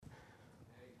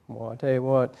Well, I tell you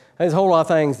what, there's a whole lot of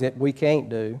things that we can't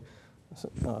do,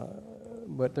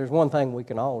 but there's one thing we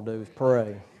can all do is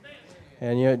pray.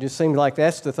 And, it just seems like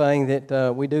that's the thing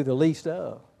that we do the least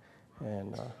of.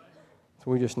 And so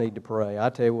we just need to pray. I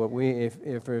tell you what,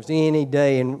 if there's any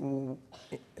day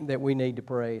that we need to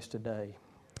pray, it's today.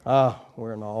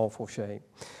 We're in awful shape.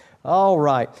 All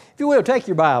right. If you will, take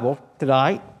your Bible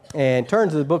tonight and turn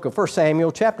to the book of 1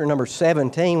 Samuel, chapter number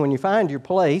 17. When you find your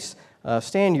place,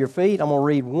 stand to your feet. I'm going to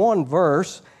read one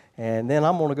verse, and then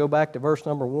I'm going to go back to verse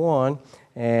number 1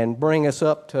 and bring us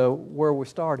up to where we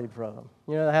started from.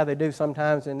 You know how they do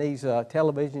sometimes in these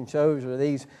television shows or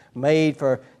these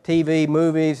made-for-TV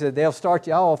movies, that they'll start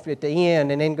you off at the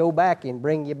end and then go back and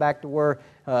bring you back to where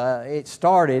it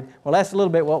started. Well, that's a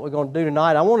little bit what we're going to do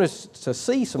tonight. I want us to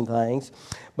see some things,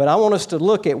 but I want us to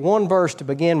look at one verse to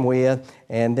begin with,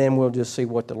 and then we'll just see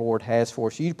what the Lord has for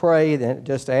us. You pray, then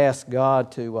just ask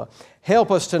God to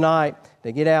help us tonight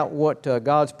to get out what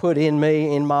God's put in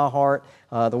me, in my heart,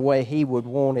 the way He would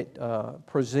want it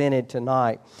presented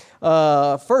tonight.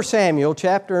 1 Samuel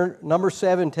chapter number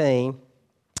 17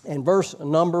 and verse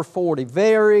number 40.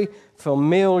 Very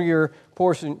familiar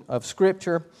portion of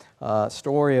Scripture.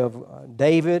 Story of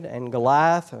David and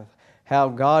Goliath, how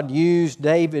God used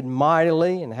David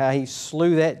mightily and how he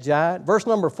slew that giant. Verse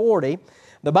number 40,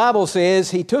 the Bible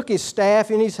says, he took his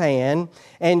staff in his hand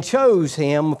and chose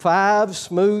him 5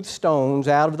 smooth stones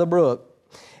out of the brook.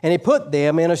 And he put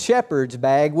them in a shepherd's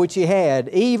bag which he had,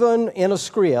 even in a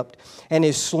scrip, and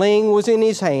his sling was in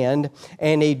his hand,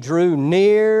 and he drew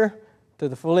near to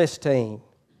the Philistine.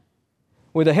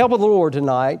 With the help of the Lord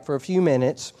tonight, for a few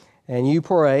minutes, and you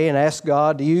pray and ask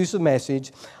God to use the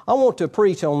message, I want to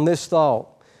preach on this thought.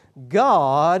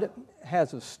 God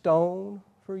has a stone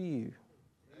for you.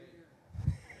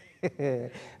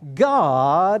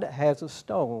 God has a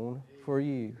stone for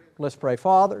you. Let's pray.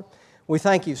 Father, we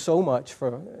thank you so much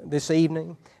for this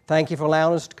evening. Thank you for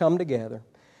allowing us to come together.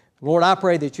 Lord, I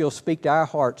pray that you'll speak to our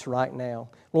hearts right now.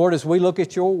 Lord, as we look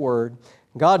at your word,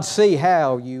 God, see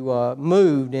how you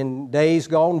moved in days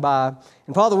gone by.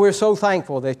 And Father, we're so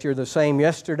thankful that you're the same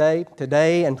yesterday,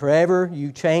 today, and forever.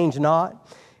 You change not.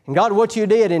 And God, what you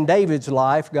did in David's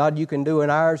life, God, you can do in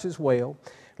ours as well.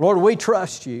 Lord, we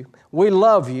trust you. We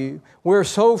love you. We're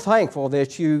so thankful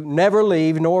that you never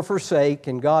leave nor forsake.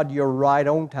 And God, you're right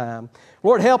on time.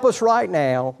 Lord, help us right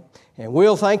now, and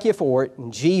we'll thank you for it.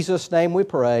 In Jesus' name we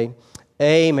pray.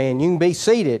 Amen. You can be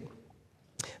seated.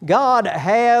 God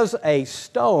has a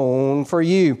stone for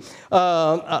you.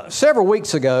 Several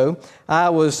weeks ago, I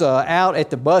was out at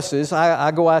the buses.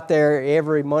 I go out there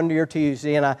every Monday or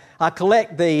Tuesday, and I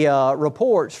collect the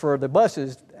reports for the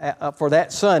buses for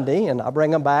that Sunday, and I bring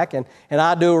them back, and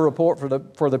I do a report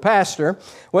for the pastor.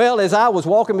 Well, as I was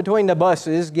walking between the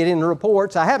buses, getting the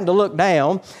reports, I happened to look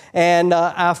down, and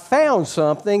I found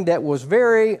something that was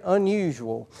very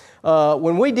unusual.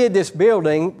 When we did this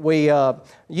building, we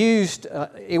used,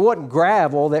 it wasn't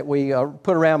gravel that we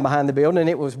put around behind the building,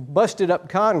 it was busted up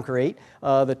concrete.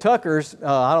 The Tuckers,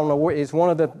 I don't know, it's one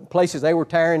of the places they were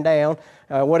tearing down,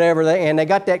 and they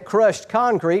got that crushed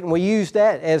concrete, and we used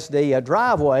that as the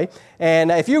driveway.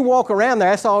 And if you walk around there,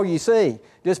 that's all you see.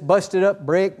 Just busted up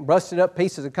brick, busted up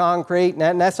pieces of concrete,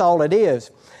 and that's all it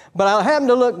is. But I happened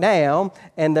to look down,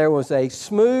 and there was a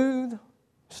smooth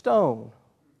stone.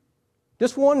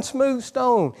 Just one smooth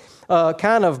stone,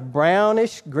 kind of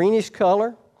brownish, greenish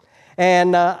color.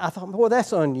 And I thought, boy,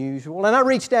 that's unusual. And I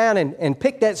reached down and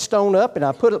picked that stone up, and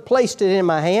I placed it in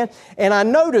my hand. And I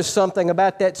noticed something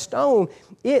about that stone.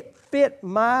 It fit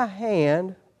my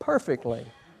hand perfectly.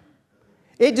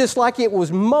 It just like it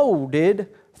was molded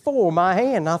for my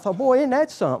hand. And I thought, boy, isn't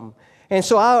that something? And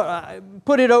so I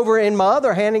put it over in my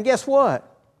other hand, and guess what?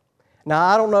 Now,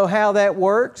 I don't know how that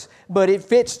works, but it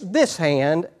fits this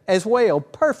hand as well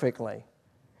perfectly.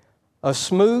 A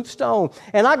smooth stone.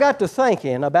 And I got to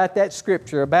thinking about that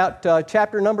scripture, about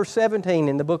chapter number 17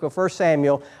 in the book of 1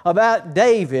 Samuel, about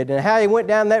David and how he went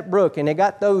down that brook and he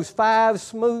got those 5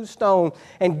 smooth stones.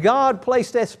 And God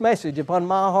placed this message upon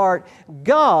my heart.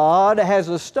 God has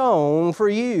a stone for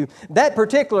you. That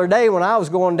particular day when I was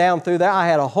going down through there, I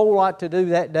had a whole lot to do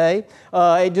that day.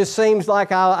 It just seems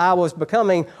like I was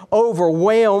becoming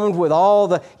overwhelmed with all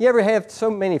the... You ever have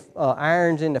so many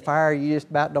irons in the fire you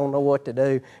just about don't know what to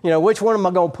do? You know, which one am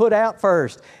I going to put out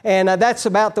first? And that's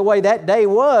about the way that day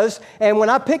was. And when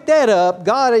I picked that up,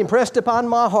 God impressed upon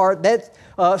my heart that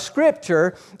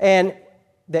scripture, and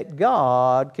that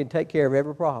God can take care of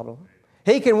every problem.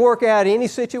 He can work out any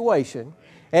situation.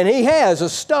 And He has a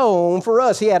stone for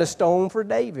us. He had a stone for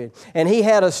David. And He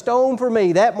had a stone for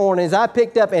me that morning as I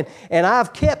picked up, and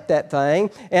I've kept that thing,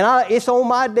 and it's on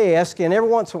my desk, and every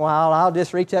once in a while I'll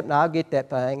just reach up and I'll get that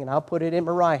thing, and I'll put it in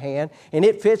my right hand, and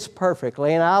it fits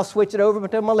perfectly. And I'll switch it over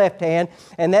to my left hand,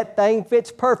 and that thing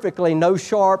fits perfectly. No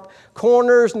sharp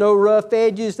corners, no rough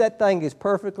edges. That thing is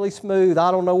perfectly smooth.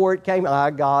 I don't know where it came.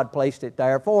 God placed it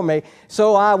there for me.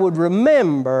 So I would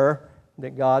remember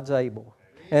that God's able.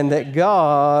 And that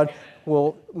God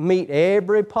will meet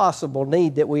every possible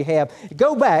need that we have.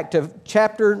 Go back to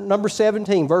chapter number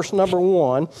 17, verse number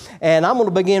 1, and I'm going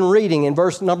to begin reading in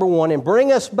verse number 1 and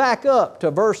bring us back up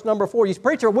to verse number 4. You say,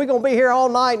 preacher, are we going to be here all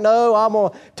night? No, I'm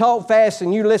going to talk fast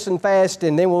and you listen fast,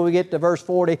 and then when we get to verse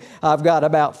 40, I've got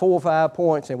about 4 or 5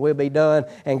 points and we'll be done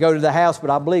and go to the house, but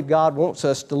I believe God wants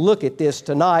us to look at this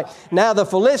tonight. Now the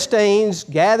Philistines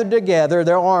gathered together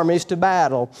their armies to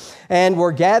battle, and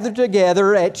were gathered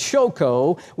together at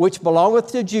Shoko, which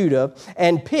belongeth to Judah,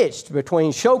 and pitched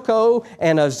between Shoko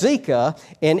and Azekah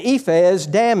in Ephes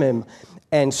Dammim.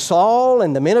 And Saul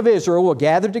and the men of Israel were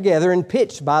gathered together and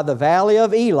pitched by the valley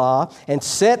of Elah, and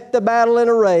set the battle in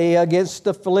array against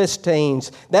the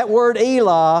Philistines. That word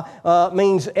Elah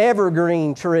means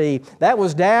evergreen tree. That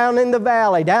was down in the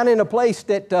valley, down in a place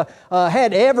that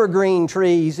had evergreen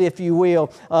trees, if you will.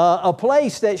 A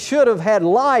place that should have had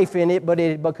life in it, but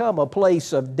it had become a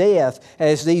place of death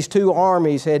as these two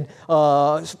armies had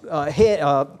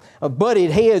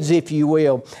butted heads, if you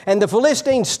will. And the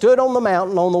Philistines stood on the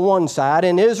mountain on the one side,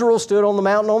 and Israel stood on the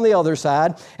mountain on the other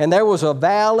side, and there was a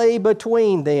valley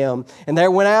between them. And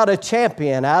there went out a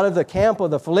champion out of the camp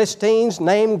of the Philistines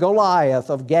named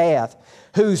Goliath of Gath,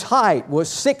 whose height was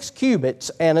 6 cubits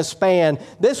and a span.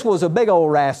 This was a big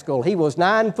old rascal. He was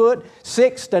 9 foot,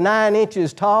 6 to 9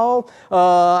 inches tall.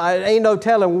 Ain't no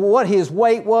telling what his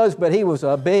weight was, but he was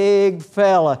a big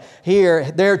fella here,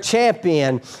 their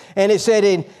champion. And it said,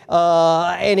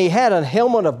 and he had a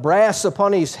helmet of brass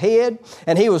upon his head,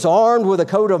 and he was armed with a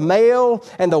coat of mail,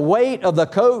 and the weight of the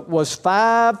coat was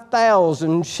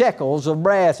 5,000 shekels of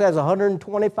brass. That's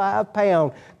 125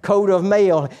 pound coat of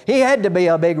mail. He had to be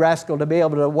a big rascal to be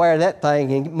able to wear that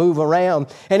thing and move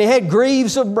around. And he had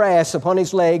greaves of brass upon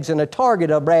his legs, and a target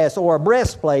of brass, or a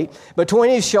breastplate, between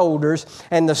his shoulders.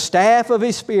 And the staff of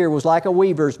his spear was like a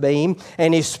weaver's beam,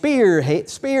 and his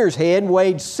spear's head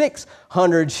weighed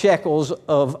 600 shekels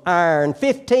of iron,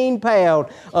 15-pound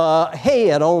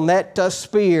head on that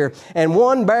spear. And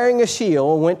one bearing a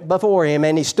shield went before him,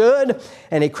 and he stood,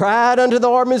 and he cried unto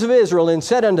the armies of Israel, and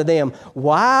said unto them,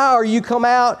 Why are you come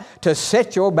out to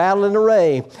set your battle in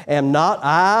array? Am not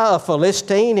I a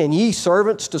Philistine, and ye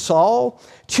servants to Saul?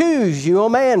 Choose you a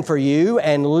man for you,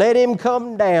 and let him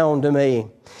come down to me.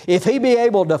 If he be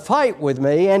able to fight with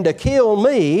me and to kill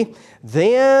me,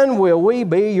 then will we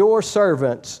be your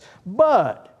servants.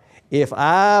 But if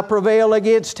I prevail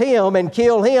against him and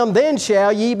kill him, then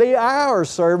shall ye be our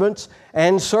servants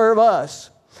and serve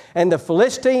us. And the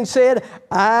Philistines said,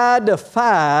 I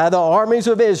defy the armies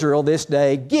of Israel this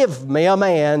day. Give me a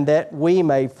man that we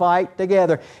may fight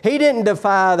together. He didn't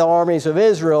defy the armies of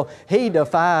Israel. He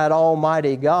defied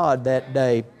Almighty God that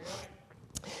day.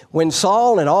 When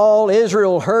Saul and all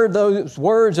Israel heard those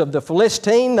words of the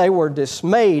Philistine, they were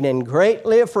dismayed and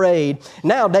greatly afraid.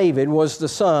 Now David was the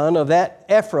son of that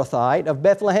Ephrathite of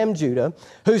Bethlehem, Judah,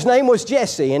 whose name was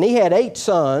Jesse, and he had 8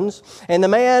 sons. And the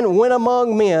man went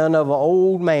among men of an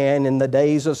old man in the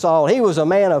days of Saul. He was a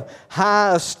man of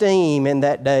high esteem in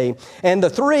that day. And the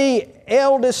 3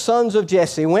 eldest sons of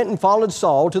Jesse went and followed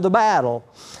Saul to the battle.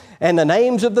 And the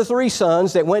names of the 3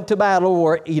 sons that went to battle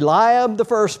were Eliab the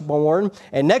firstborn,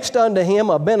 and next unto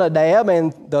him Abinadab,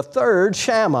 and the third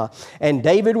Shammah. And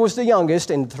David was the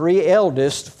youngest, and 3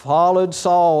 eldest followed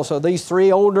Saul. So these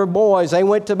 3 older boys, they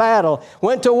went to battle,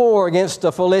 went to war against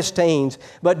the Philistines.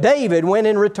 But David went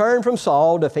and returned from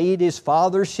Saul to feed his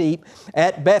father's sheep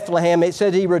at Bethlehem. It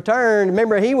says he returned.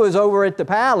 Remember, he was over at the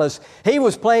palace. He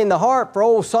was playing the harp for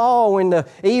old Saul when the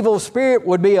evil spirit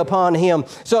would be upon him.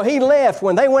 So he left.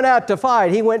 When they went out to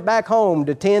fight, he went back home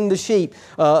to tend the sheep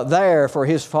there for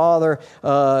his father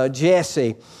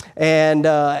Jesse. And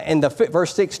in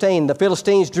verse 16, the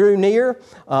Philistines drew near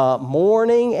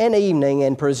morning and evening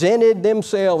and presented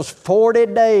themselves 40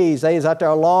 days. They was out there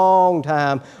a long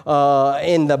time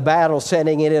in the battle,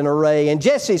 setting it in array. And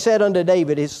Jesse said unto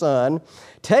David his son,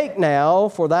 Take now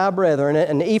for thy brethren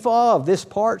an ephah of this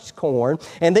parched corn,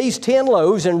 and these 10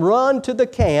 loaves, and run to the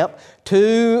camp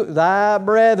to thy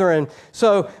brethren.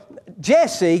 So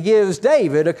Jesse gives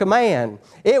David a command.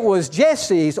 It was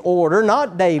Jesse's order,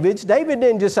 not David's. David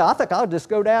didn't just say, I think I'll just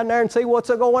go down there and see what's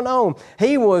going on.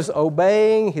 He was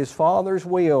obeying his father's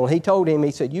will. He told him,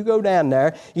 he said, you go down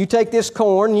there, you take this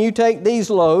corn, you take these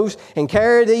loaves, and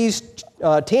carry these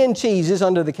 10 cheeses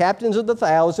unto the captains of the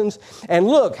thousands, and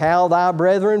look how thy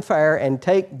brethren fare, and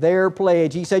take their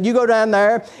pledge. He said, you go down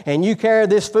there, and you carry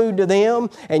this food to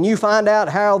them, and you find out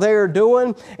how they're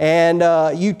doing,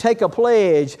 and you take a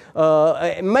pledge.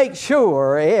 Make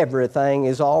sure everything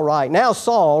is all right. Now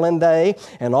Saul and they,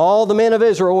 and all the men of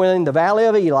Israel were in the valley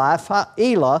of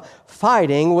Elah,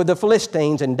 fighting with the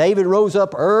Philistines, and David rose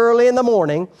up early in the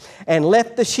morning and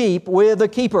left the sheep with the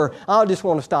keeper. I just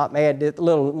want to stop and add a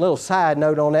little side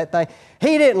note on that thing.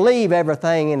 He didn't leave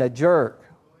everything in a jerk.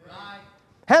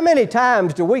 How many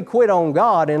times do we quit on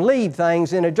God and leave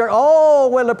things in a jerk? Oh,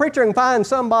 well, the preacher can find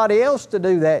somebody else to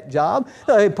do that job.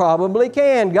 They probably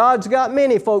can. God's got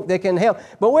many folk that can help.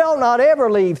 But we ought not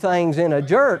ever leave things in a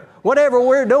jerk. Whatever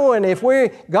we're doing, if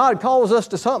God calls us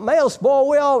to something else, boy,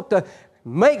 we ought to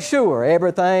make sure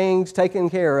everything's taken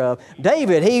care of.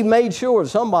 David, he made sure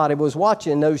somebody was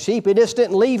watching those sheep. He just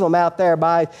didn't leave them out there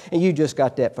and you just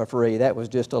got that for free. That was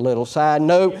just a little side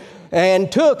note.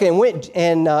 And took and went,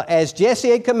 and as Jesse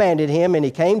had commanded him, and he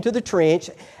came to the trench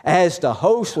as the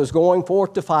host was going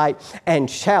forth to fight, and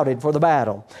shouted for the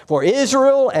battle. For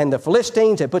Israel and the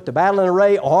Philistines had put the battle in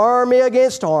array, army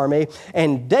against army,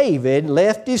 and David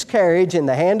left his carriage in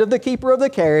the hand of the keeper of the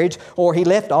carriage, or he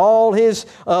left all his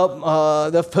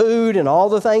the food and all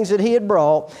the things that he had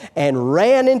brought, and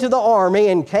ran into the army,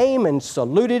 and came and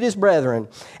saluted his brethren.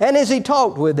 And as he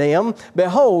talked with them,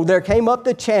 behold, there came up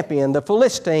the champion, the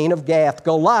Philistine of Gath,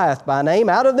 Goliath by name,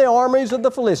 out of the armies of the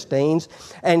Philistines,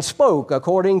 and spoke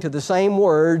according to the same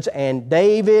words, and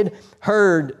David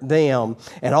heard them.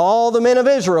 And all the men of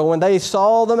Israel, when they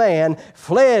saw the man,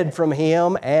 fled from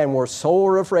him and were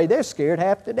sore afraid. They're scared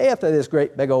half to death of this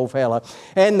great big old fella.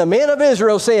 And the men of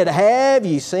Israel said, have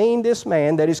ye seen this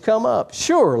man that is come up?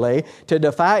 Surely to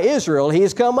defy Israel he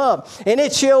is come up. And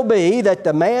it shall be that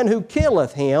the man who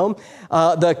killeth him,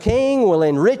 the king will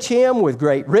enrich him with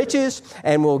great riches,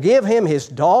 and will give him his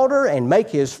daughter, and make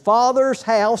his father's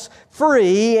house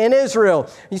free in Israel.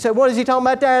 You say, what is he talking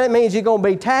about there? That means you're going to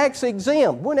be tax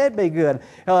exempt. Wouldn't that be good?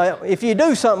 If you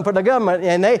do something for the government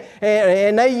and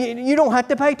you don't have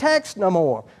to pay tax no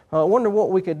more. I wonder what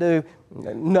we could do.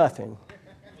 Nothing.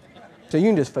 So you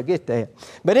can just forget that.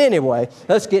 But anyway,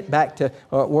 let's get back to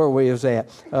where we was at.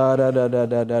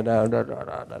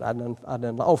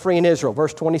 Free in Israel,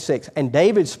 verse 26. And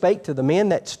David spake to the men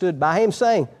that stood by him,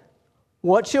 saying,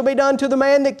 what shall be done to the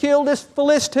man that killed this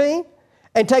Philistine,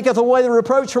 and taketh away the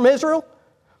reproach from Israel?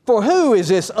 For who is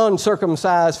this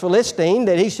uncircumcised Philistine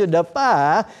that he should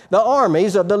defy the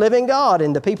armies of the living God?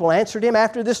 And the people answered him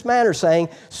after this manner, saying,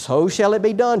 so shall it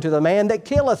be done to the man that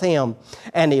killeth him.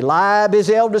 And Eliab, his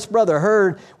eldest brother,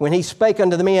 heard when he spake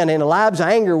unto the men. And Eliab's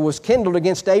anger was kindled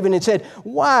against David, and said,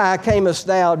 why camest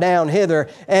thou down hither?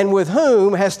 And with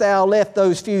whom hast thou left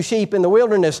those few sheep in the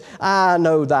wilderness? I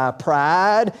know thy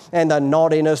pride and the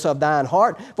naughtiness of thine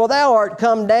heart, for thou art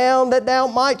come down that thou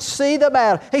mightst see the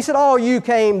battle. He said, oh, you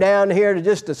came down here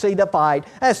just to see the fight.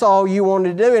 That's all you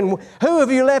wanted to do. And who have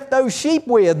you left those sheep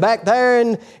with back there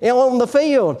on the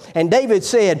field? And David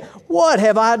said, what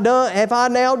have I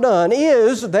now done?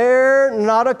 Is there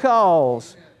not a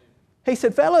cause? He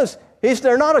said, fellas, is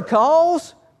there not a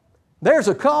cause? There's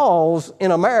a cause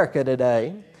in America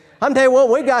today. I'm telling you what,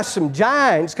 we got some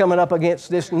giants coming up against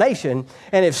this nation,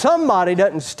 and if somebody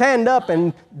doesn't stand up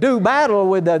and do battle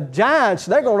with the giants,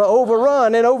 they're going to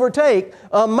overrun and overtake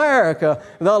America,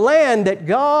 the land that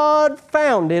God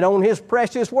founded on His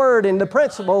precious Word and the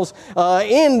principles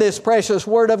in this precious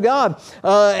Word of God.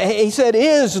 He said,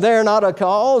 is there not a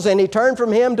cause? And he turned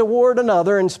from him toward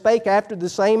another and spake after the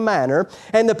same manner.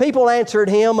 And the people answered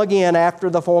him again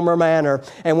after the former manner.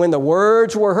 And when the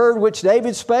words were heard which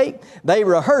David spake, they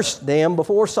rehearsed them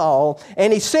before Saul,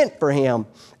 and he sent for him.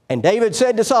 And David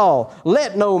said to Saul,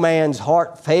 let no man's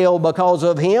heart fail because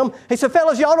of him. He said,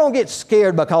 fellas, y'all don't get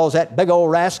scared because that big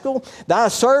old rascal. Thy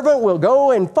servant will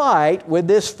go and fight with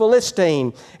this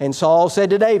Philistine. And Saul said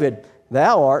to David,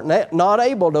 thou art not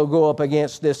able to go up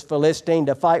against this Philistine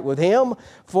to fight with him,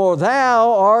 for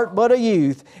thou art but a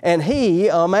youth, and he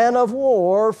a man of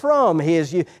war from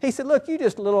his youth. He said, look, you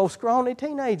just a little scrawny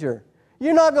teenager.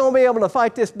 You're not going to be able to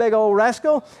fight this big old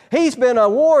rascal. He's been a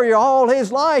warrior all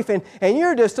his life, and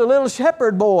you're just a little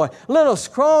shepherd boy, little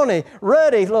scrawny,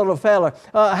 ruddy little fella.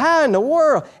 How in the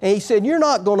world? And he said, you're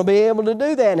not going to be able to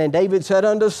do that. And David said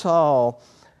unto Saul,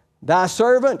 thy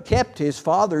servant kept his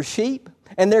father's sheep,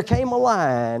 And there came a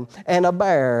lion and a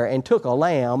bear and took a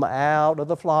lamb out of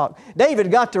the flock.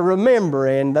 David got to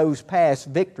remembering those past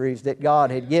victories that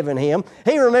God had given him.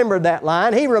 He remembered that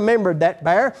lion. He remembered that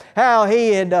bear, how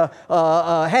he had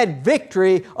had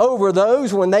victory over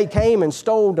those when they came and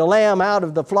stole the lamb out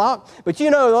of the flock. But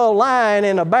you know, the lion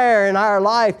and a bear in our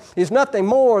life is nothing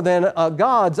more than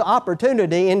God's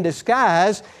opportunity in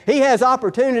disguise. He has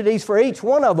opportunities for each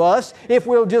one of us if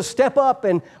we'll just step up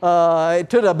and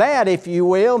to the bat, if you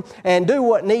will, and do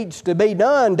what needs to be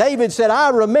done. David said, I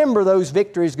remember those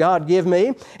victories God give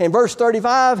me. In verse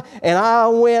 35, and I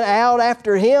went out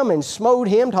after him and smote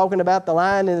him, talking about the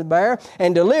lion and the bear,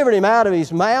 and delivered him out of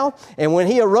his mouth. And when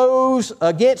he arose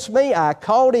against me, I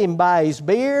caught him by his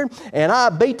beard, and I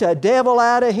beat the devil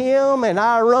out of him, and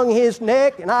I wrung his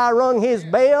neck, and I wrung his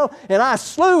bell, and I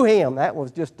slew him. That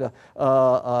was just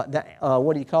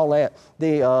what do you call that?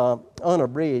 The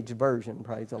unabridged version,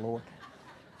 praise the Lord.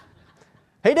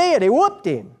 He did. He whooped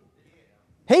him.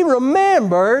 He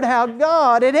remembered how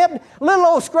God had helped a little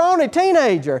old scrawny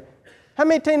teenager. How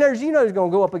many teenagers you know is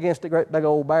going to go up against a great big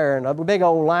old bear and a big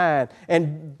old lion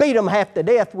and beat them half to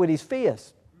death with his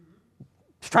fist?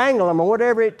 Strangle them or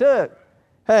whatever it took.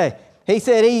 Hey, he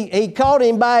said he caught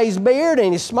him by his beard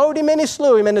and he smote him and he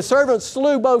slew him. And the servants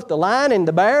slew both the lion and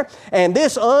the bear. And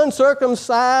this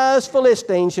uncircumcised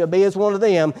Philistine shall be as one of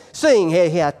them, seeing he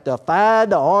hath defied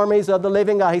the armies of the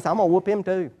living God. He said, I'm going to whoop him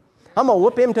too. I'm going to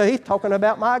whoop him too. He's talking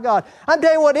about my God. I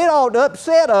tell you what, it ought to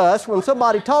upset us when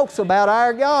somebody talks about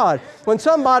our God. When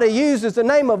somebody uses the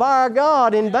name of our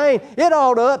God in vain, it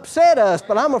ought to upset us.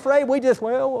 But I'm afraid we just,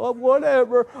 well,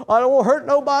 whatever. I don't want to hurt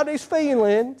nobody's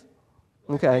feelings.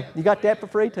 Okay, you got that for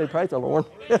free too, praise the Lord.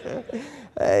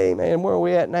 Amen, where are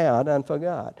we at now? I done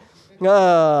forgot.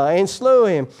 And slew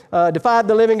him, defied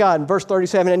the living God. In verse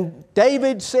 37, and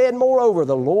David said, moreover,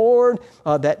 the Lord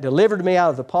that delivered me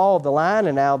out of the paw of the lion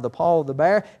and out of the paw of the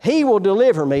bear, he will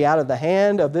deliver me out of the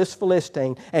hand of this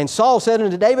Philistine. And Saul said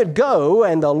unto David, go,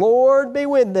 and the Lord be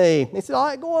with thee. He said, all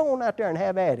right, go on out there and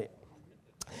have at it.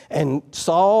 And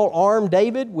Saul armed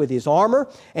David with his armor,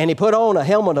 and he put on a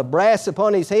helmet of brass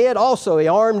upon his head. Also he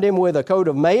armed him with a coat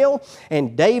of mail,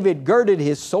 and David girded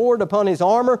his sword upon his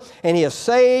armor, and he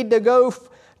essayed to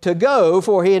go,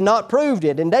 for he had not proved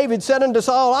it. And David said unto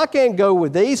Saul, I can't go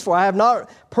with these, for I have not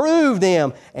proved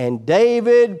them. And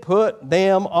David put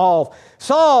them off.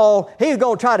 Saul, he was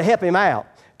going to try to help him out.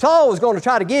 Saul was going to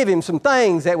try to give him some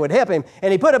things that would help him.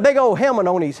 And he put a big old helmet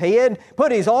on his head,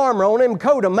 put his armor on him,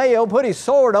 coat of mail, put his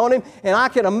sword on him, and I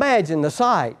can imagine the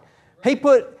sight. He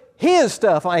put his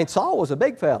stuff on. And Saul was a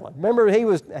big fella. Remember, he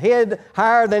was head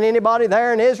higher than anybody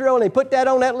there in Israel, and he put that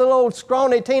on that little old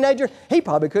scrawny teenager. He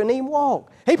probably couldn't even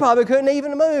walk. He probably couldn't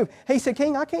even move. He said,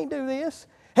 King, I can't do this.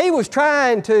 He was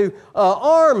trying to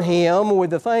arm him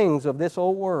with the things of this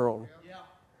old world.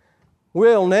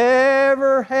 We'll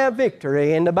never have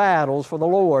victory in the battles for the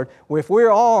Lord if we're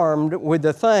armed with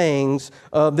the things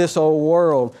of this old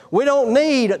world. We don't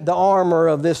need the armor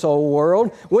of this old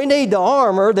world. We need the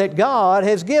armor that God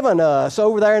has given us.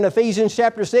 Over there in Ephesians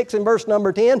chapter 6 and verse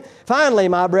number 10, finally,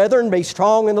 my brethren, be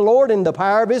strong in the Lord and the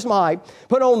power of His might.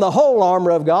 Put on the whole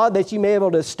armor of God that you may be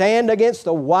able to stand against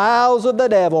the wiles of the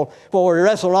devil. For we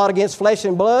wrestle not against flesh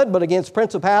and blood, but against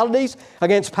principalities,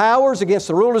 against powers, against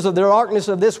the rulers of the darkness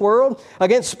of this world,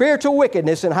 against spiritual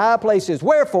wickedness in high places.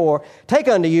 Wherefore, take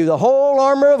unto you the whole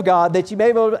armor of God, that you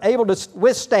may be able to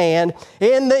withstand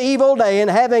in the evil day, and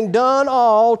having done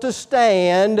all to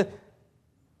stand,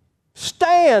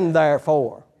 stand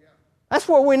therefore. That's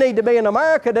where we need to be in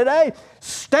America today.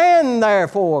 Stand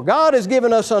therefore. God has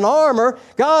given us an armor.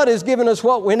 God has given us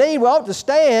what we need. We ought to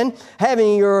stand,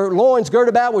 having your loins girded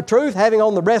about with truth, having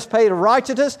on the breastplate of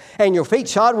righteousness, and your feet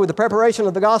shod with the preparation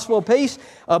of the gospel of peace.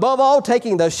 Above all,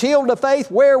 taking the shield of faith,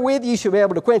 wherewith you shall be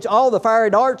able to quench all the fiery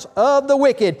darts of the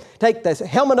wicked. Take the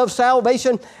helmet of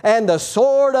salvation and the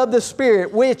sword of the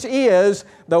Spirit, which is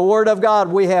the Word of God.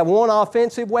 We have one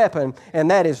offensive weapon,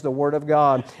 and that is the Word of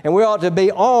God. And we ought to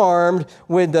be armed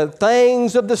with the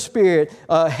things of the Spirit,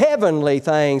 heavenly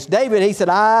things. David, he said,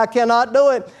 I cannot do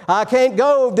it. I can't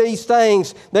go with these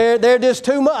things. They're just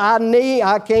too much.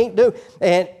 I can't do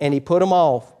it. And he put them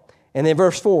off. And then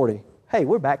verse 40, hey,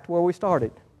 we're back to where we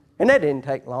started. And that didn't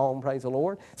take long, praise the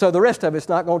Lord. So the rest of it's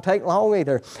not going to take long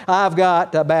either. I've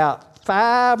got about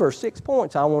 5 or 6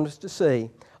 points I want us to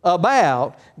see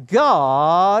about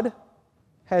God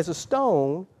has a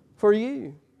stone for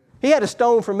you. He had a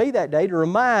stone for me that day to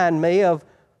remind me of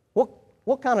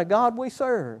what kind of God we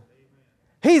serve.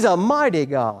 He's a mighty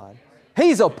God.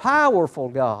 He's a powerful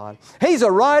God. He's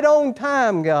a right on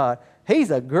time God. He's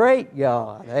a great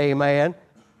God. Amen.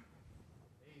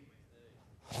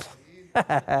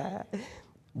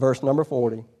 Verse number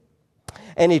 40.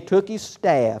 And he took his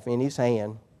staff in his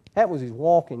hand. That was his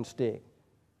walking stick.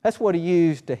 That's what he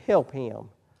used to help him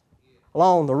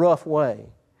along the rough way.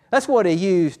 That's what he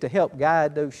used to help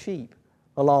guide those sheep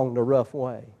along the rough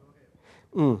way.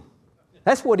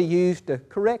 That's what he used to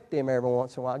correct them every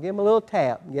once in a while. Give them a little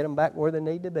tap and get them back where they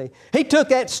need to be. He took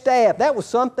that staff. That was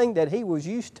something that he was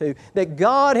used to, that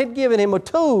God had given him, a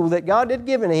tool that God had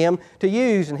given him to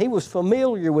use, and he was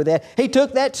familiar with that. He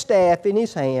took that staff in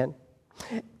his hand,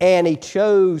 and he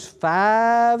chose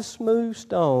 5 smooth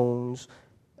stones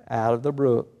out of the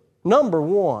brook. Number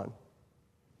 1,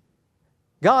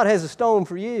 God has a stone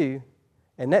for you,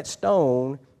 and that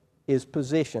stone is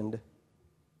positioned.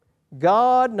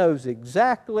 God knows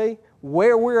exactly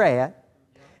where we're at.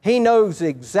 He knows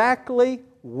exactly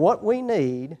what we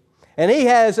need. And He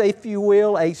has, if you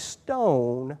will, a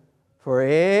stone for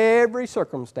every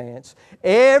circumstance,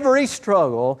 every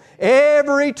struggle,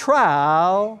 every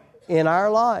trial in our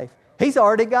life. He's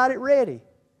already got it ready.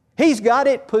 He's got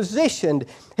it positioned.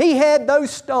 He had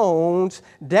those stones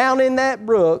down in that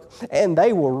brook, and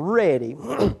they were ready.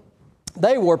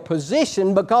 They were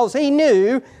positioned because He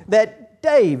knew that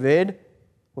David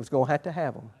was going to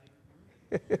have them.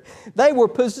 They were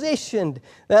positioned.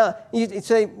 Now, you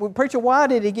say, well, preacher, why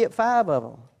did he get 5 of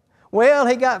them? Well,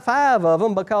 he got 5 of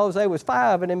them because there was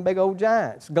 5 of them big old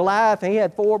giants. Goliath, he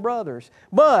had 4 brothers.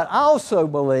 But I also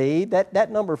believe that that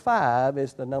number 5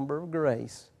 is the number of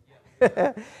grace.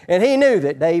 And he knew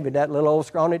that David, that little old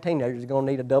scrawny teenager, was going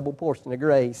to need a double portion of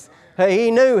grace. He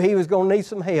knew he was going to need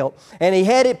some help. And he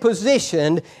had it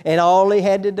positioned, and all he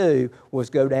had to do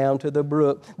was go down to the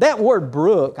brook. That word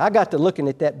brook, I got to looking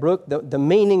at that brook, the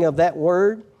meaning of that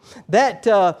word.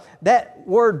 That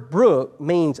word brook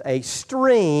means a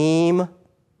stream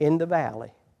in the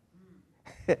valley.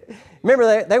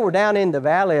 Remember, they were down in the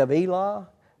valley of Elah?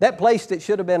 That place that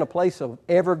should have been a place of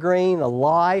evergreen, of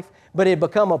life, but it had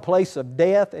become a place of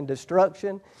death and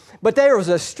destruction. But there was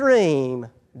a stream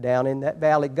down in that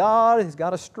valley. God has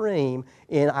got a stream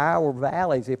in our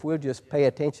valleys if we'll just pay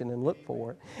attention and look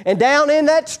for it. And down in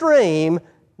that stream,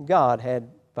 God had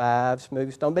 5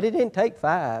 smooth stones. But it didn't take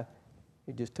 5.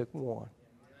 It just took 1.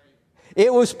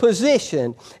 It was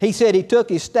positioned. He said he took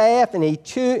his staff and he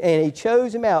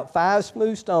chose him out 5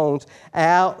 smooth stones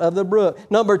out of the brook.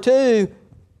 Number 2,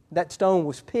 that stone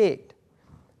was picked.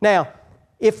 Now,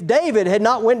 if David had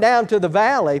not went down to the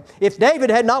valley, if David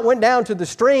had not went down to the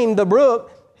stream, the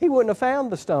brook, he wouldn't have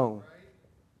found the stone.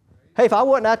 Hey, if I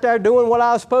wasn't out there doing what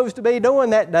I was supposed to be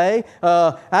doing that day,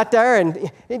 out there, and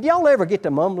y'all ever get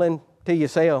to mumbling to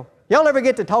yourself? Y'all ever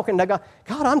get to talking to God?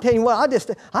 God, I'm telling you what,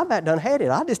 I about done had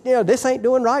it. This ain't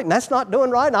doing right, and that's not doing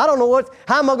right, and I don't know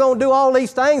how am I going to do all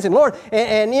these things, and Lord,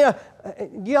 and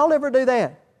y'all ever do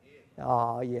that?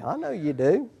 Oh, yeah, I know you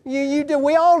do. You do.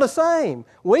 We all the same.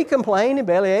 We complain and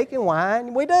bellyache and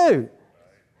whine. We do.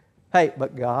 Hey,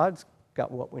 but God's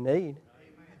got what we need.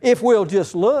 If we'll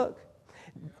just look.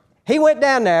 He went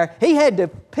down there. He had to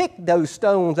pick those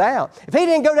stones out. If he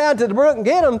didn't go down to the brook and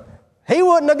get them, he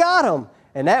wouldn't have got them.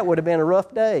 And that would have been a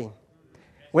rough day.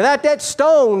 Without that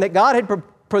stone that God had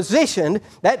positioned,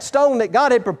 that stone that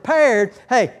God had prepared,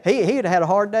 hey, he'd have had a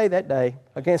hard day that day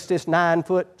against this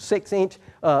 9-foot, 6-inch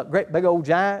great big old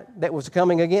giant that was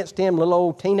coming against him, little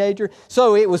old teenager.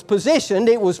 So it was positioned,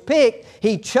 it was picked.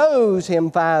 He chose him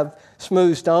 5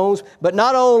 smooth stones. But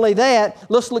not only that,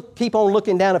 let's keep on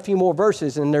looking down a few more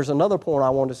verses, and there's another point I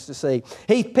want us to see.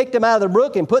 He picked them out of the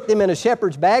brook and put them in a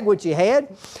shepherd's bag, which he had,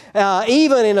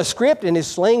 even in a scrip, and his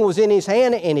sling was in his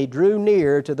hand, and he drew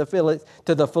near to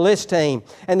the Philistine.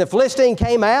 And the Philistine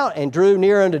came out and drew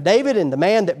near unto David, and the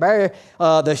man that bare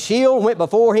the shield went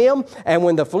before him. And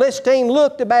when the Philistine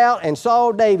looked about and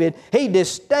saw David, he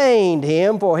disdained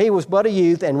him, for he was but a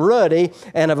youth and ruddy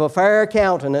and of a fair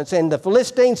countenance. And the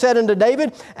Philistine said unto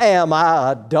David, Am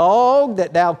I a dog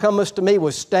that thou comest to me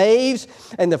with staves?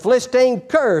 And the Philistine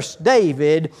cursed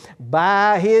David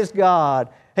by his God.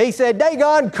 He said,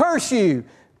 Dagon, curse you.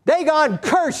 Dagon,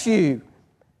 curse you.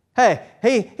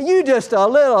 Hey, you just a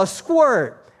little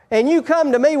squirt. And you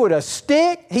come to me with a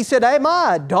stick? He said, Am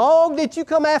I a dog that you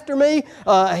come after me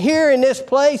here in this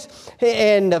place?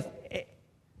 And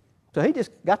so he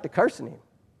just got to cursing him.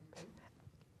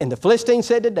 And the Philistine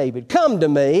said to David, Come to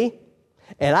me,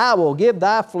 and I will give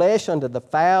thy flesh unto the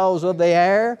fowls of the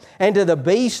air and to the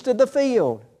beasts of the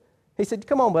field. He said,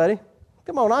 Come on, buddy.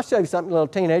 Come on, I'll show you something, little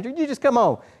teenager. You just come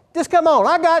on. Just come on.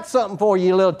 I got something for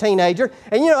you, little teenager.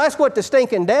 And that's what the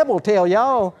stinking devil tell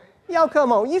y'all. Y'all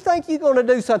come on. You think you're going to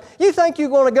do something. You think you're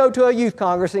going to go to a youth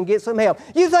congress and get some help.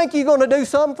 You think you're going to do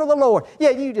something for the Lord. Yeah,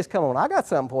 you just come on. I got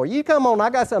something for you. You come on. I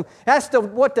got something. That's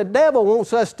what the devil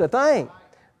wants us to think.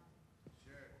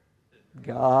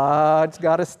 God's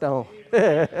got a stone.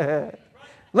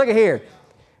 Look at here.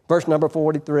 Verse number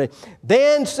 43.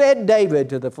 Then said David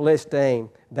to the Philistine,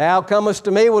 Thou comest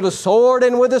to me with a sword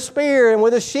and with a spear and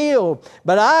with a shield,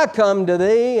 but I come to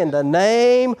thee in the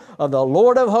name of the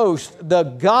Lord of hosts, the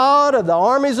God of the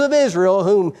armies of Israel,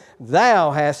 whom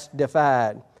thou hast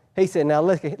defied. He said, now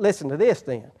listen to this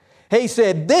then. He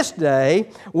said, This day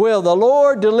will the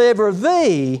Lord deliver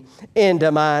thee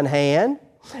into mine hand,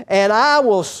 and I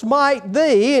will smite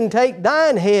thee and take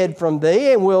thine head from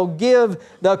thee, and will give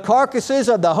the carcasses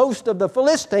of the host of the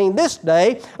Philistine this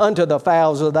day unto the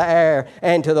fowls of the air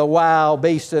and to the wild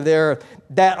beasts of the earth,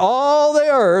 that all the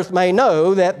earth may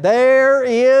know that there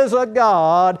is a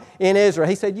God in Israel.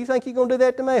 He said, You think you're going to do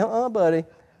that to me? Buddy.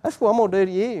 That's what I'm going to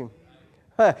do to you.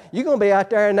 You're going to be out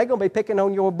there and they're going to be picking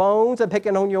on your bones and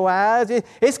picking on your eyes.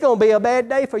 It's going to be a bad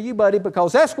day for you, buddy,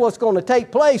 because that's what's going to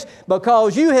take place,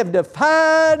 because you have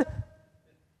defied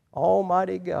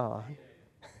Almighty God.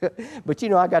 But you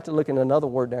know, I got to look at another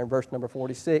word there in verse number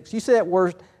 46. You see that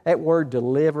word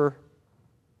deliver?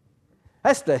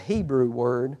 That's the Hebrew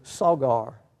word,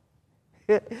 sagar.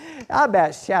 I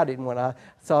about shouted when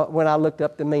I looked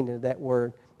up the meaning of that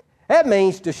word. That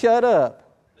means to shut up.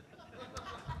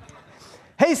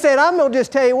 He said, I'm going to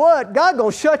just tell you what, God's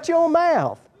going to shut your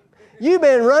mouth. You've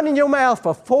been running your mouth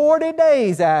for 40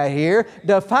 days out here,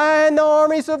 defying the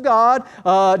armies of God,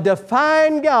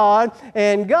 defying God,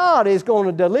 and God is going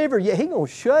to deliver you. He's going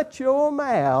to shut your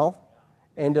mouth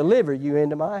and deliver you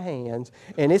into my hands,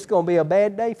 and it's going to be a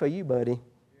bad day for you, buddy.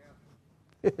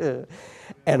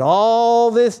 And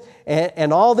all this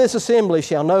assembly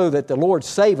shall know that the Lord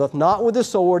saveth not with the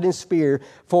sword and spear,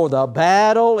 for the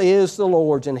battle is the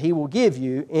Lord's, and He will give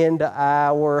you into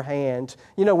our hands.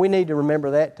 You know, we need to remember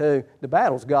that too. The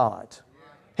battle's God's.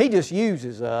 He just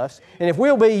uses us. And if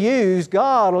we'll be used,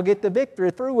 God will get the victory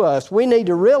through us. We need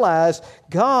to realize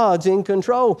God's in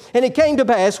control. And it came to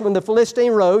pass when the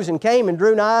Philistine rose and came and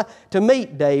drew nigh to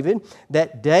meet David,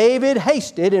 that David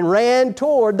hasted and ran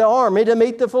toward the army to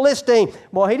meet the Philistine.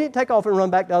 Boy, he didn't take off and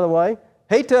run back the other way.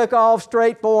 He took off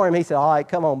straight for him. He said, all right,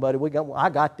 come on, buddy. I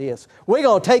got this. We're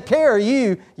going to take care of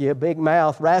you, you big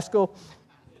mouth rascal.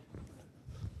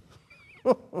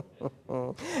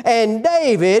 And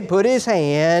David put his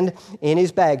hand in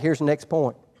his bag. Here's the next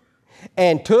point.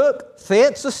 And took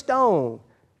thence a stone.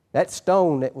 That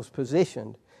stone that was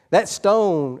positioned. That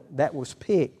stone that was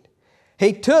picked.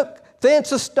 He took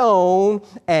thence a stone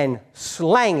and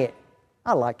slang it.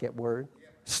 I like that word.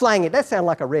 Slang it. That sounds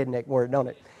like a redneck word, don't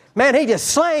it? Man, he just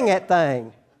slang that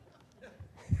thing.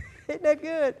 Isn't that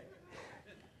good?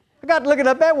 I got to looking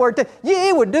up that word. Yeah,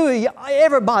 it would do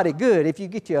everybody good if you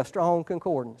get you a strong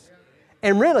concordance.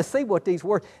 And really see what these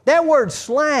words. That word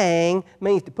slang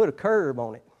means to put a curve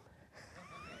on it.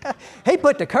 He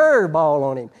put the curveball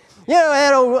on him. You know,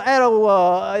 that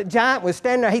old giant was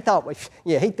standing there. He thought,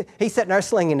 yeah, he's sitting there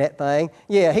slinging that thing.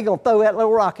 Yeah, he's going to throw that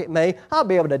little rock at me. I'll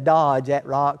be able to dodge that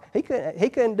rock. He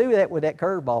couldn't do that with that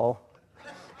curveball.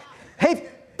 He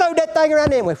threw that thing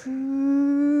around there and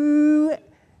went,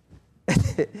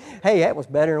 hey, that was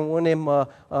better than one of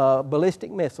them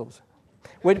ballistic missiles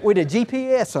with a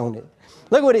GPS on it.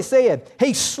 Look what it said.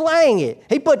 He slang it.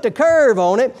 He put the curve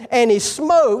on it, and he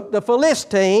smote the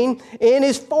Philistine in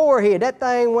his forehead. That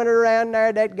thing went around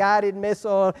there, that guided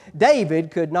missile.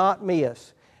 David could not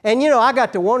miss. And, you know, I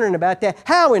got to wondering about that.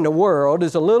 How in the world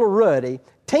is a little ruddy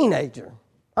teenager?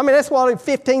 I mean, that's why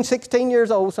 15, 16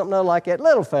 years old, something like that,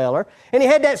 little feller. And he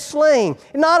had that sling.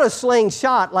 Not a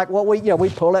slingshot like what we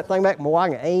pull that thing back, boy, I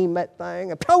can aim that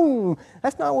thing, and boom.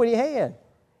 That's not what he had.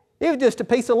 It was just a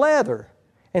piece of leather.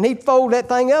 And he'd fold that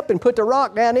thing up and put the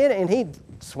rock down in it, and he'd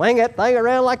swing that thing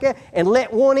around like that and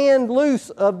let one end loose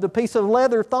of the piece of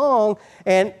leather thong,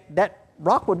 and that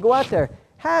rock would go out there.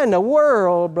 How in the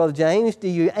world, Brother James, do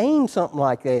you aim something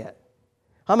like that?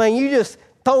 I mean, you just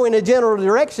throw in a general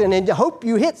direction and hope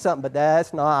you hit something, but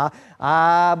that's not.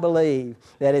 I believe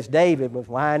that as David was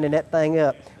winding that thing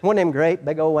up, one of them great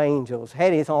big old angels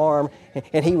had his arm,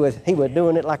 and he was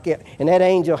doing it like that, and that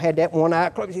angel had that one eye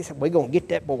closed. He said, we're going to get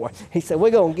that boy. He said, we're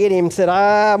going to get him. He said,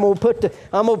 I'm going to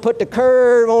put the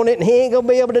curve on it, and he ain't going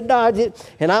to be able to dodge it,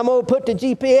 and I'm going to put the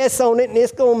GPS on it, and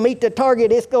it's going to meet the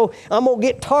target. I'm going to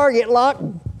get target lock.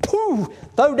 Poof!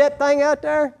 Throw that thing out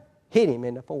there. Hit him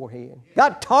in the forehead.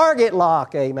 Got target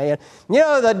lock, amen. You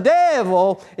know, the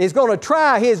devil is going to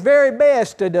try his very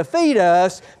best to defeat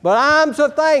us, but I'm so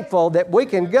thankful that we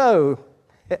can go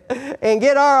and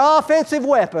get our offensive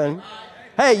weapon.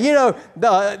 Hey, you know,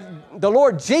 the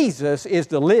Lord Jesus is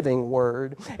the living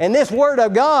Word. And this Word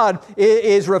of God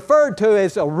is referred to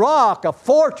as a rock, a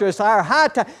fortress, our high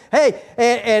tower. Hey,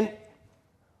 and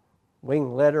we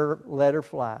can let her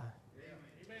fly.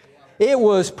 It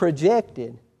was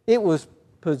projected. It was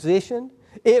positioned.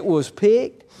 It was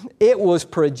picked. It was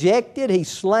projected. He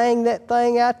slang that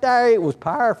thing out there. It was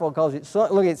powerful because it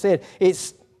sunk. Look, it said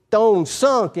its stone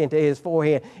sunk into his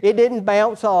forehead. It didn't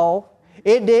bounce off.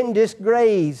 It didn't just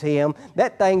graze him.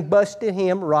 That thing busted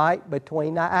him right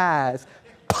between the eyes.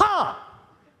 Pop!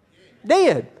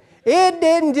 Did. It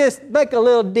didn't just make a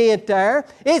little dent there.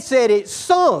 It said it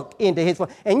sunk into his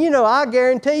forehead. And you know, I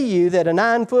guarantee you that a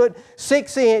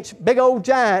 9'6" big old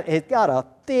giant has got a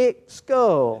thick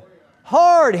skull.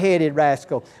 Hard-headed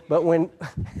rascal. But when,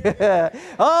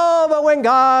 but when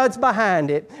God's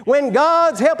behind it, when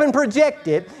God's helping project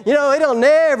it, you know, it'll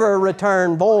never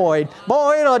return void.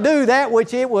 Boy, it'll do that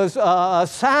which it was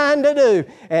assigned to do.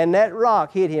 And that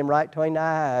rock hit him right between the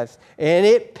eyes. And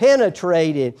it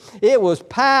penetrated. It was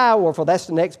powerful. That's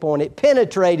the next point. It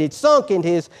penetrated, sunk into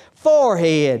his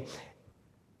forehead.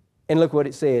 And look what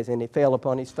it says. And it fell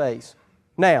upon his face.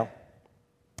 Now,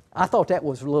 I thought that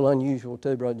was a little unusual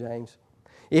too, Brother James.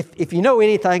 If you know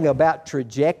anything about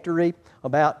trajectory,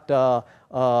 about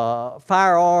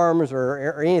firearms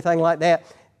or anything like that,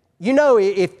 you know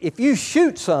if you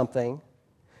shoot something,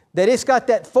 that it's got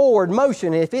that forward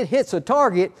motion, and if it hits a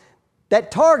target, that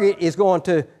target is going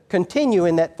to continue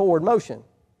in that forward motion.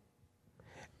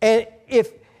 And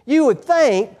if you would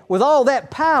think, with all that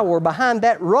power behind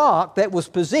that rock that was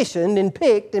positioned and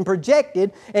picked and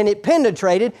projected and it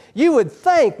penetrated, you would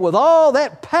think with all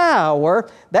that power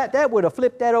that would have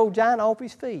flipped that old giant off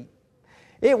his feet.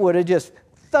 It would have just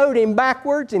throwed him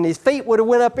backwards and his feet would have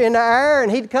went up in the air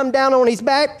and he'd come down on his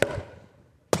back.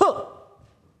 Puh!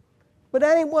 But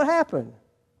that ain't what happened.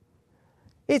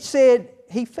 It said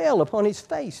he fell upon his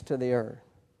face to the earth.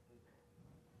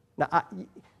 Now,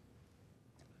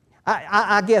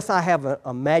 I guess I have an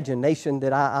imagination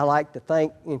that I like to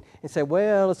think and say,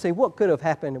 well, let's see, what could have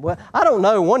happened? Well, I don't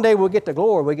know. One day we'll get to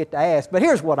glory, we'll get to ask. But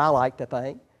here's what I like to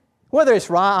think. Whether it's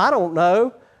right, I don't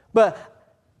know. But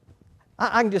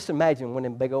I can just imagine one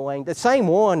of them big old angels. The same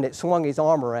one that swung his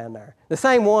arm around there. The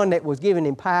same one that was giving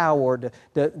him power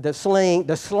to slang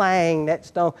that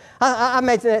stone. I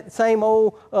imagine that same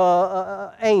old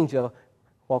angel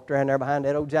walked around there behind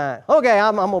that old giant. Okay,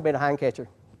 I'm going to be the hind catcher.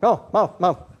 Come.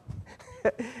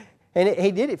 And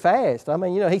he did it fast. I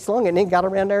mean, you know, he slung it and then got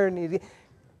around there. And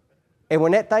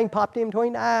when that thing popped him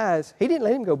between the eyes, he didn't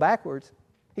let him go backwards.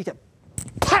 He said,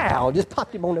 pow, just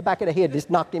popped him on the back of the head,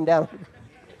 just knocked him down.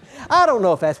 I don't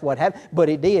know if that's what happened, but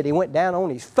it did. He went down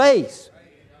on his face.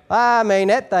 I mean,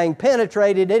 that thing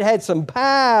penetrated. It had some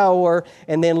power.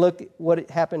 And then look at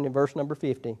what happened in verse number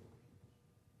 50.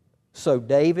 So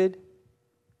David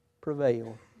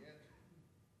prevailed.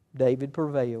 David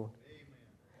prevailed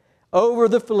over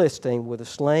the Philistine with a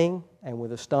sling and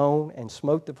with a stone, and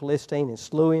smote the Philistine and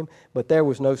slew him. But there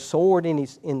was no sword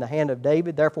in the hand of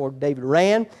David. Therefore David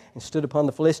ran and stood upon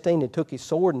the Philistine and took his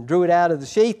sword and drew it out of the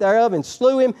sheath thereof and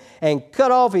slew him and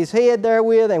cut off his head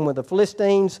therewith. And when the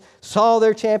Philistines saw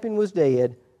their champion was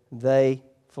dead, they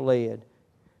fled.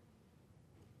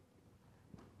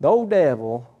 The old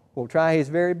devil will try his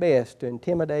very best to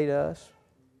intimidate us,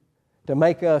 to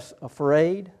make us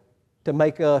afraid, to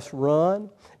make us run,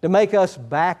 to make us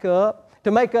back up, to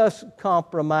make us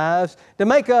compromise, to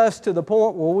make us to the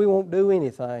point where we won't do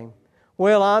anything.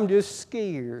 Well, I'm just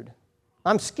scared.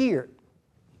 I'm scared.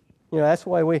 You know, that's the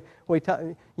way we talk.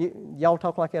 Y'all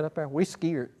talk like that up there? We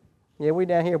scared. Yeah, we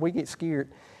down here, we get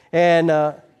scared. And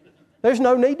there's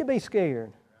no need to be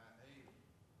scared.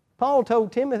 Paul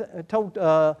told Timothy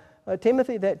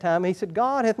that time, he said,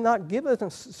 God hath not given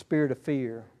us a spirit of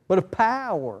fear, but of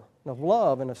power, of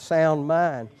love, and a sound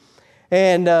mind.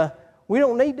 And we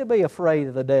don't need to be afraid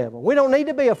of the devil. We don't need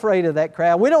to be afraid of that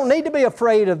crowd. We don't need to be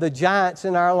afraid of the giants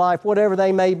in our life, whatever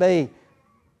they may be.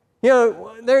 You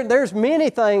know, there's many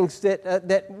things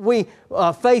that we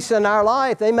face in our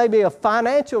life. They may be a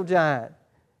financial giant.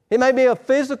 It may be a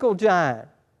physical giant.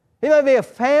 It may be a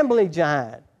family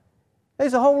giant.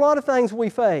 There's a whole lot of things we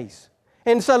face.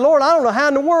 And say, Lord, I don't know how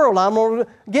in the world I'm going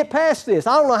to get past this.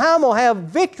 I don't know how I'm going to have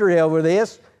victory over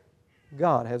this.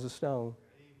 God has a stone.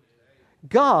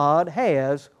 God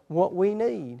has what we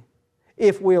need.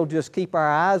 If we'll just keep our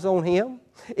eyes on Him,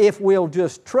 if we'll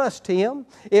just trust Him,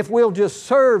 if we'll just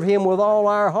serve Him with all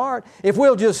our heart, if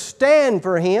we'll just stand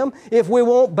for Him, if we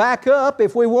won't back up,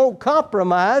 if we won't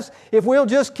compromise, if we'll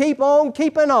just keep on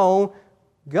keeping on,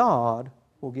 God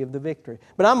will give the victory.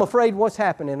 But I'm afraid what's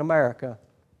happened in America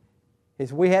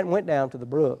is we hadn't went down to the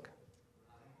brook.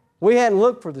 We hadn't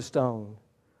looked for the stone.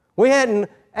 We hadn't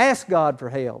asked God for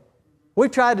help.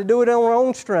 We've tried to do it on our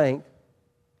own strength.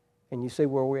 And you see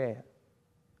where we're at.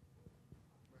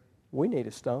 We need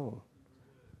a stone.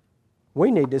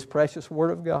 We need this precious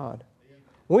Word of God.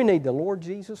 We need the Lord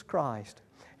Jesus Christ.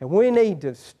 And we need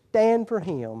to stand for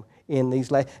Him in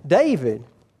these last... David,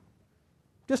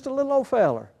 just a little old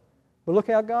feller, but look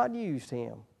how God used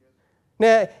him.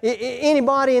 Now,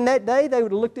 anybody in that day, they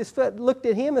would have looked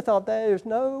at him and thought, there's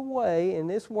no way in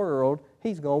this world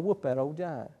he's going to whoop that old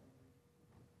giant.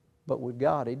 But with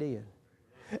God, he did.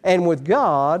 And with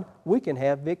God, we can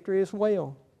have victory as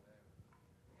well.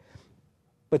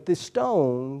 But the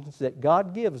stones that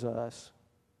God gives us,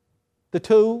 the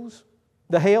tools,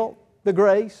 the help, the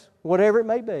grace, whatever it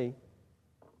may be,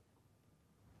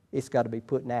 it's got to be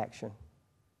put in action.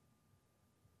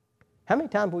 How many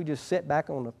times we just sit back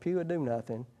on the pew and do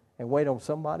nothing and wait on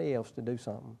somebody else to do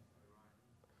something?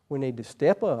 We need to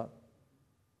step up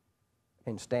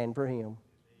and stand for Him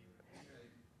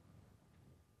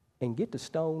and get the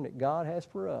stone that God has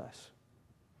for us.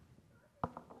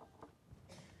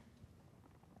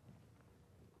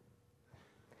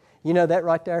 You know, that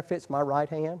right there fits my right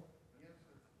hand.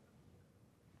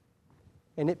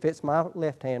 And it fits my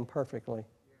left hand perfectly.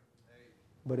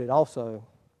 But it also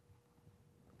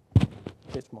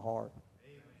fits my heart.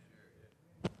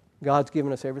 God's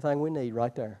given us everything we need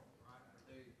right there.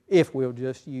 If we'll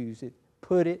just use it,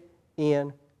 put it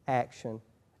in action,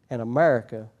 and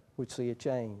America would see a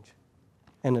change.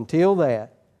 And until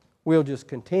that, we'll just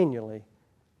continually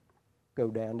go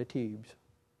down the tubes.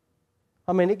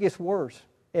 I mean, it gets worse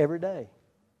every day.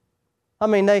 I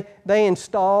mean, they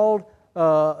installed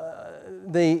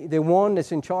the one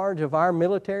that's in charge of our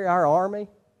military, our army,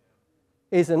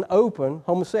 is an open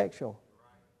homosexual.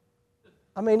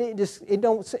 I mean, it just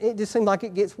seems like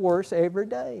it gets worse every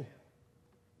day.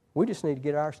 We just need to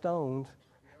get our stones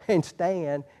and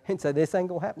stand and say, this ain't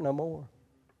going to happen no more.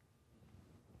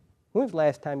 When's the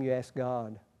last time you asked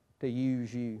God to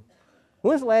use you?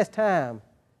 When's the last time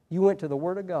you went to the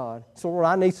Word of God? So, Lord,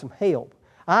 I need some help.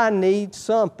 I need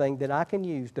something that I can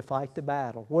use to fight the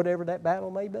battle, whatever that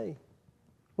battle may be.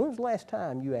 When's the last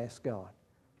time you asked God?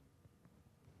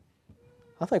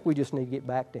 I think we just need to get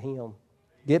back to Him,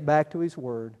 get back to His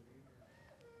Word,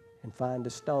 and find the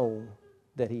stone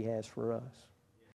that He has for us.